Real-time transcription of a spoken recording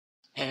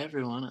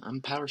everyone,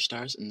 I'm Power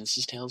Stars, and this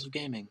is Tales of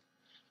Gaming.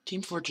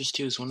 Team Fortress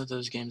 2 is one of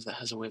those games that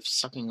has a way of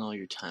sucking all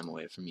your time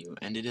away from you,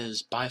 and it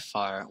is, by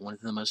far, one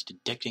of the most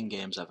addicting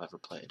games I've ever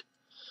played.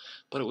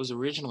 But it was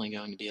originally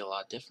going to be a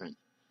lot different.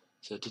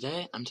 So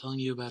today, I'm telling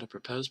you about a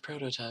proposed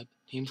prototype,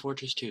 Team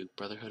Fortress 2,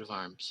 Brotherhood of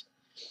Arms.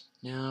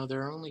 Now,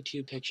 there are only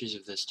 2 pictures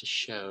of this to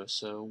show,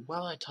 so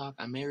while I talk,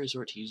 I may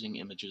resort to using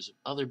images of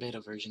other beta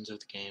versions of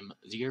the game,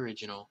 the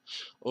original,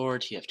 or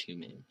TF2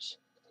 memes.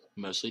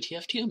 Mostly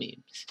TF2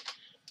 memes.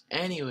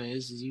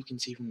 Anyways, as you can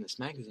see from this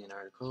magazine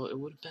article, it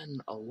would have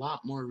been a lot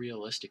more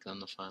realistic than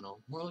the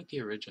final, more like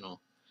the original.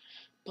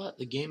 But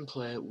the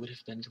gameplay would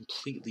have been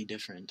completely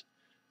different.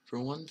 For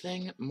one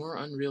thing, more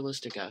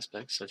unrealistic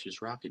aspects such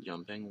as rocket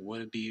jumping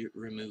would be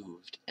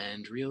removed,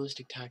 and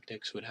realistic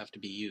tactics would have to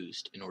be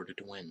used in order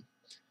to win.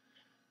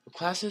 The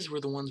classes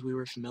were the ones we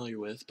were familiar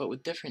with, but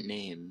with different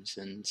names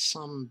and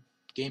some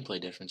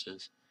gameplay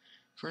differences.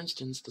 For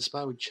instance, the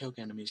spy would choke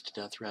enemies to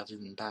death rather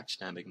than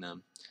backstabbing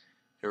them.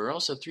 There were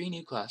also 3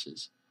 new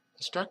classes.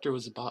 Instructor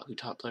was the bot who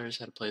taught players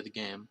how to play the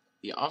game.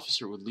 The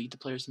officer would lead the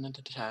players in an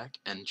attack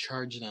and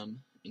charge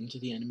them into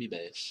the enemy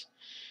base.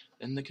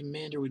 And the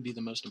commander would be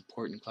the most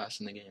important class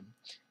in the game.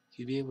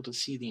 He'd be able to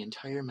see the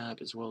entire map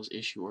as well as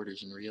issue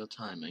orders in real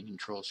time and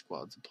control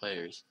squads of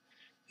players.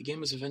 The game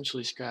was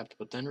eventually scrapped,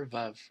 but then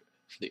revived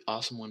for the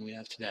awesome one we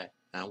have today,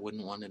 and I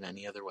wouldn't want it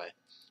any other way.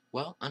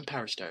 Well, I'm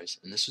Power Stars,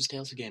 and this was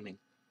Tales of Gaming.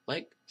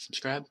 Like,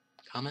 subscribe,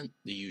 comment,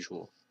 the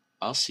usual.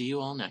 I'll see you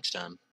all next time.